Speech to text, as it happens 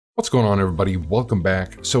What's going on, everybody? Welcome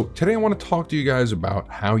back. So today I want to talk to you guys about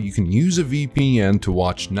how you can use a VPN to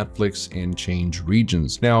watch Netflix and change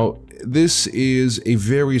regions. Now, this is a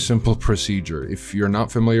very simple procedure. If you're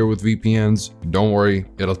not familiar with VPNs, don't worry,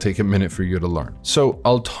 it'll take a minute for you to learn. So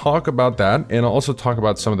I'll talk about that and I'll also talk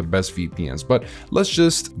about some of the best VPNs, but let's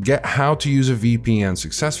just get how to use a VPN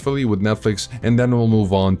successfully with Netflix, and then we'll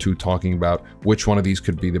move on to talking about which one of these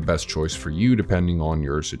could be the best choice for you depending on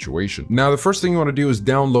your situation. Now, the first thing you want to do is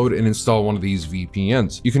download and install one of these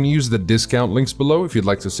VPNs. You can use the discount links below if you'd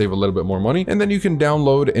like to save a little bit more money, and then you can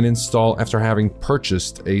download and install after having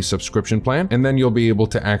purchased a subscription plan, and then you'll be able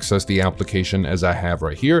to access the application as I have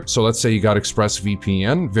right here. So let's say you got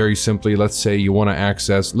ExpressVPN. Very simply, let's say you want to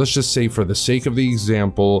access, let's just say for the sake of the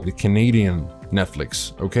example, the Canadian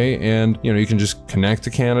Netflix, okay? And you can just connect to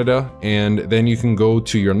Canada, and then you can go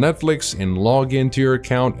to your Netflix and log into your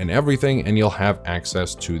account and everything, and you'll have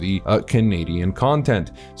access to the Canadian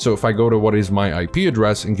content. So if I go to what is my IP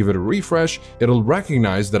address and give it a refresh, it'll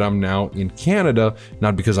recognize that I'm now in Canada,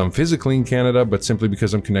 not because I'm physically in Canada, but simply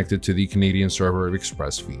because I'm connected to the Canadian server of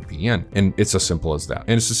ExpressVPN. And it's as simple as that.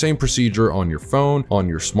 And it's the same procedure on your phone, on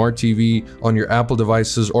your smart TV, on your Apple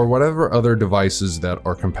devices, or whatever other devices that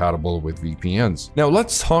are compatible with VPN. Now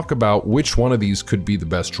let's talk about which one of these could be the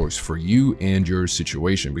best choice for you and your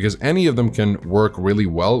situation, because any of them can work really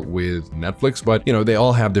well with Netflix, but they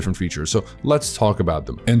all have different features. So let's talk about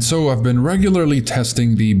them. And so I've been regularly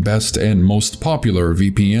testing the best and most popular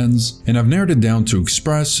VPNs, and I've narrowed it down to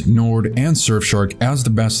Express, Nord, and Surfshark as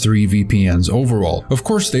the best 3 VPNs overall. Of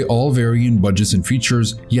course, they all vary in budgets and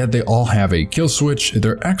features, yet they all have a kill switch,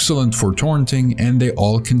 they're excellent for torrenting, and they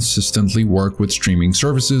all consistently work with streaming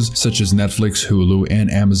services such as Netflix, Hulu,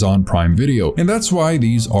 and Amazon Prime Video, and that's why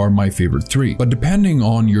these are my favorite 3. But depending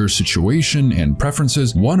on your situation and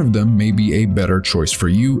preferences, one of them may be a better choice for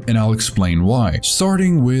you, and I'll explain why.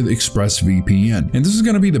 Starting with ExpressVPN, and this is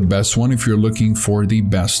going to be the best one if you're looking for the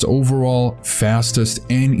best overall, fastest,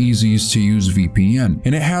 and easiest to use VPN,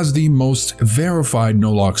 and it has the most verified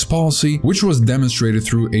no-locks policy, which was demonstrated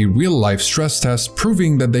through a real-life stress test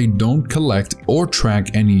proving that they don't collect or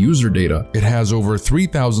track any user data. It has over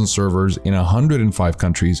 3,000 servers in 105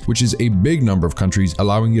 countries, which is a big number of countries,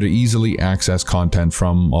 allowing you to easily access content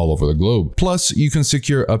from all over the globe. Plus, you can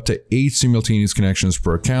secure up to 8 simultaneous connections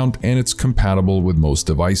per account, and it's compatible with most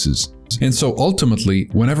devices. And so ultimately,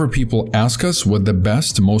 whenever people ask us what the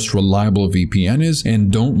best, most reliable VPN is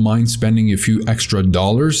and don't mind spending a few extra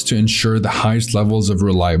dollars to ensure the highest levels of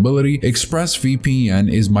reliability,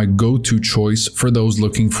 ExpressVPN is my go-to choice for those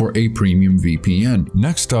looking for a premium VPN.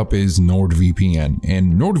 Next up is NordVPN,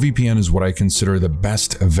 and NordVPN is what I consider the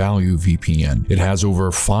best value VPN. It has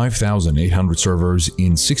over 5,800 servers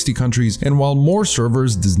in 60 countries, and while more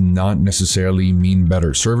servers does not necessarily mean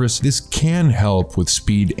better service, this can help with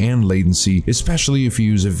speed and latency, especially if you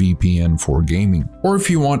use a VPN for gaming. Or if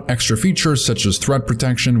you want extra features such as threat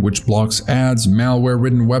protection, which blocks ads,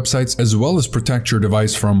 malware-ridden websites, as well as protect your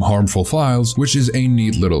device from harmful files, which is a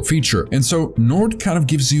neat little feature. And so Nord kind of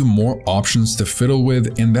gives you more options to fiddle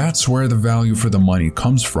with, and that's where the value for the money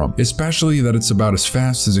comes from, especially that it's about as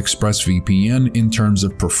fast as ExpressVPN in terms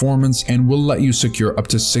of performance and will let you secure up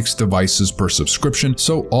to 6 devices per subscription.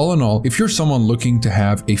 So all in all, if you're someone looking to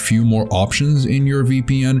have a few more options in your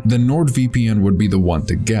VPN, then NordVPN would be the one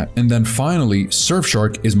to get. And then finally,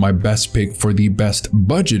 Surfshark is my best pick for the best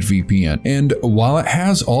budget VPN. And while it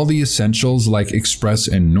has all the essentials like Express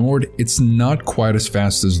and Nord, it's not quite as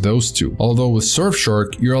fast as those two. Although with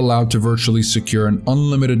Surfshark, you're allowed to virtually secure an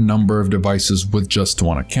unlimited number of devices with just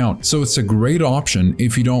one account. So it's a great option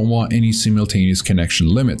if you don't want any simultaneous connection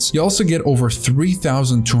limits. You also get over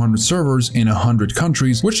 3,200 servers in 100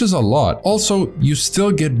 countries, which is a lot. Also, you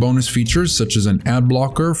still get bonus features such as an ad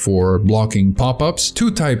blocker for blocking pop-ups,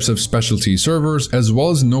 2 types of specialty servers, as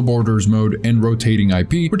well as no borders mode and rotating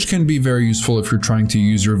IP, which can be very useful if you're trying to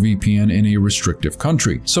use your VPN in a restrictive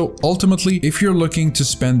country. So ultimately, if you're looking to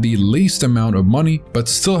spend the least amount of money but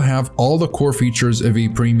still have all the core features of a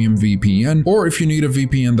premium VPN, or if you need a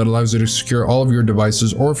VPN that allows you to secure all of your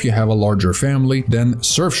devices, or if you have a larger family, then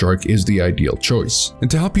Surfshark is the ideal choice.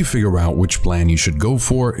 And to help you figure out which plan you should go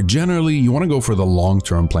for, generally you want to go for the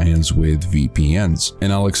long-term plans with VPNs,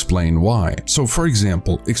 and I'll explain why. So for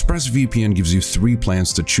example, ExpressVPN gives you 3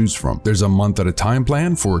 plans to choose from. There's a month at a time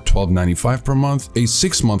plan for $12.95 per month, a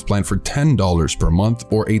 6-month plan for $10 per month,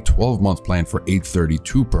 or a 12-month plan for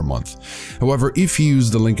 $8.32 per month. However, if you use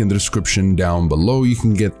the link in the description down below, you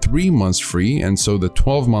can get 3 months free, and so the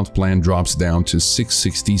 12-month plan drops down to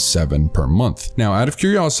 $6.67 per month. Now, out of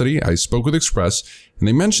curiosity, I spoke with Express, And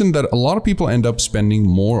they mentioned that a lot of people end up spending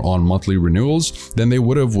more on monthly renewals than they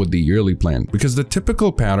would have with the yearly plan, because the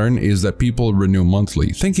typical pattern is that people renew monthly,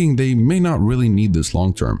 thinking they may not really need this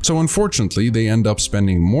long term. So unfortunately, they end up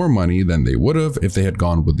spending more money than they would have if they had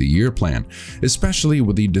gone with the year plan, especially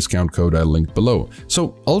with the discount code I linked below.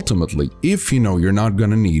 So ultimately, if you know you're not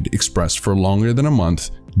gonna need Express for longer than a month,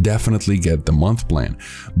 definitely get the month plan.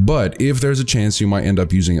 But if there's a chance you might end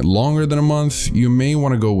up using it longer than a month, you may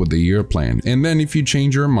want to go with the year plan. And then if you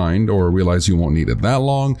change your mind or realize you won't need it that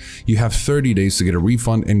long, you have 30 days to get a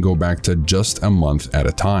refund and go back to just a month at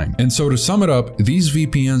a time. And so to sum it up, these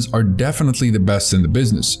VPNs are definitely the best in the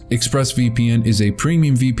business. ExpressVPN is a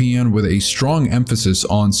premium VPN with a strong emphasis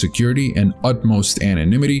on security and utmost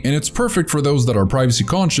anonymity, and it's perfect for those that are privacy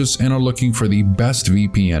conscious and are looking for the best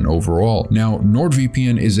VPN overall. Now,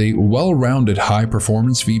 NordVPN is a well-rounded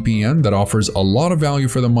high-performance VPN that offers a lot of value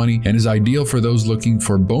for the money and is ideal for those looking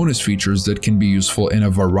for bonus features that can be useful in a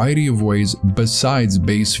variety of ways besides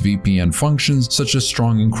base VPN functions such as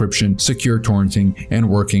strong encryption, secure torrenting, and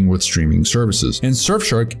working with streaming services. And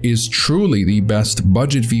Surfshark is truly the best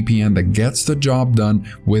budget VPN that gets the job done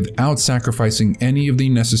without sacrificing any of the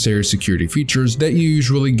necessary security features that you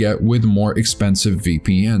usually get with more expensive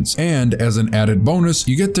VPNs. And as an added bonus,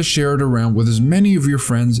 you get to share it around with as many of your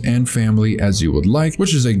friends and family as you would like,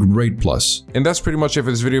 which is a great plus. And that's pretty much it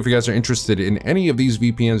for this video. If you guys are interested in any of these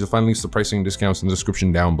VPNs, you'll find links to pricing and discounts in the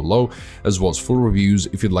description down below, as well as full reviews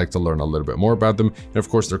if you'd like to learn a little bit more about them. And of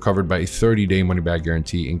course, they're covered by a 30-day money-back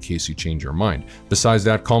guarantee in case you change your mind. Besides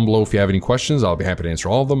that, comment below if you have any questions. I'll be happy to answer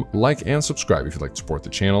all of them. Like and subscribe if you'd like to support the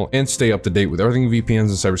channel and stay up to date with everything VPNs and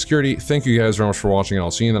cybersecurity. Thank you guys very much for watching, and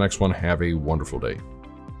I'll see you in the next one. Have a wonderful day.